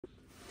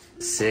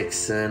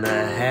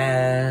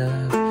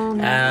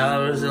6.5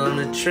 hours on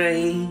the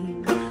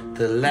train.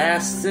 The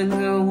last thing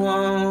I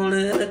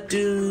wanna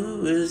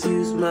do is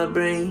use my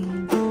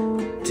brain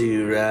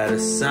to write a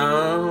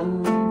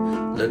song,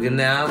 looking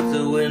out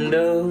the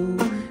window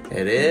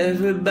at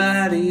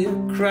everybody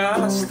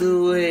across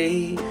the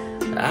way.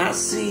 I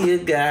see a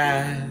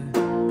guy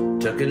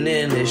tucking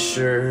in his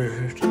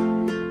shirt.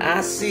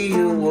 I see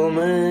a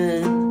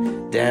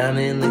woman down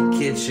in the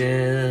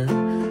kitchen.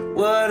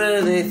 What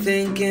are they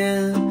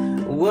thinking?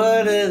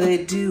 What are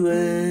they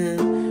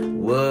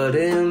doing? What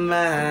am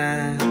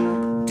I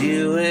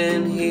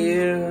doing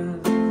here?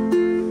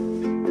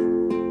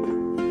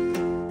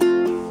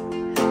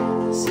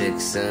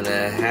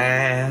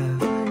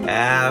 6.5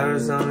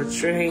 hours on a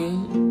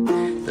train.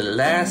 The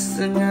last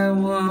thing I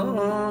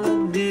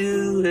wanna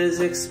do is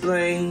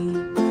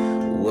explain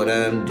what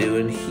I'm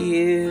doing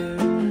here,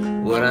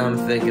 what I'm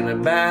thinking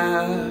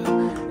about.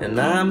 And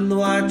I'm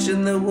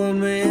watching the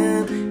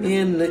woman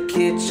in the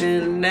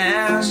kitchen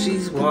now.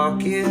 She's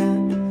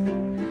walking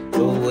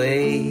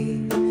away.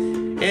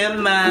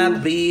 Am I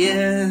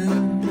being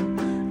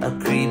a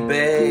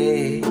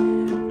creepy?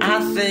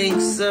 I think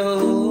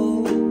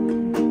so.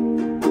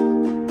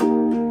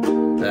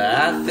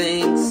 I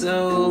think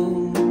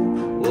so.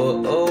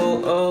 Oh,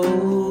 oh, oh.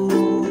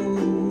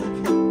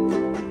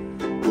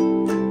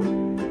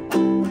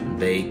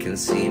 They can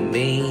see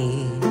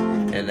me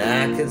and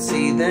I can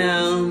see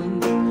them.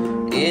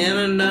 In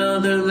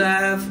another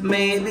life,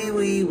 maybe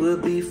we will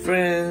be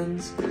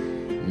friends.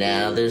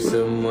 Now there's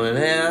someone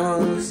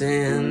else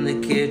in the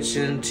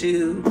kitchen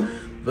too,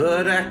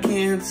 but I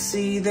can't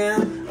see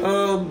them.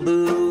 Oh,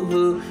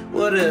 boo-hoo,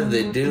 what are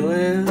they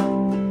doing?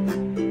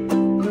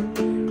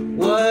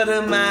 What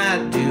am I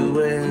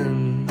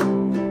doing?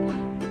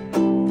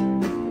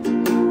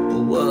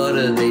 What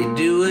are they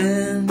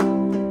doing?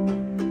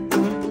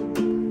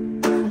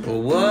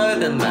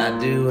 What am I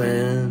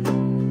doing?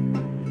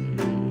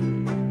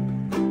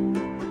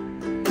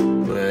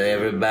 Well,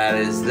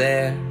 everybody's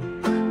there,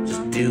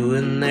 just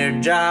doing their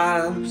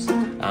jobs.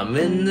 I'm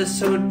in this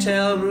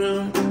hotel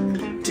room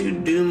to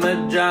do my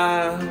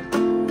job.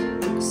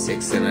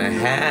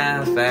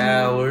 6.5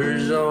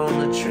 hours on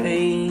the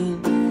train,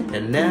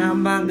 and now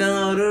I'm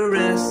gonna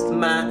rest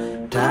my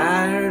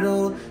tired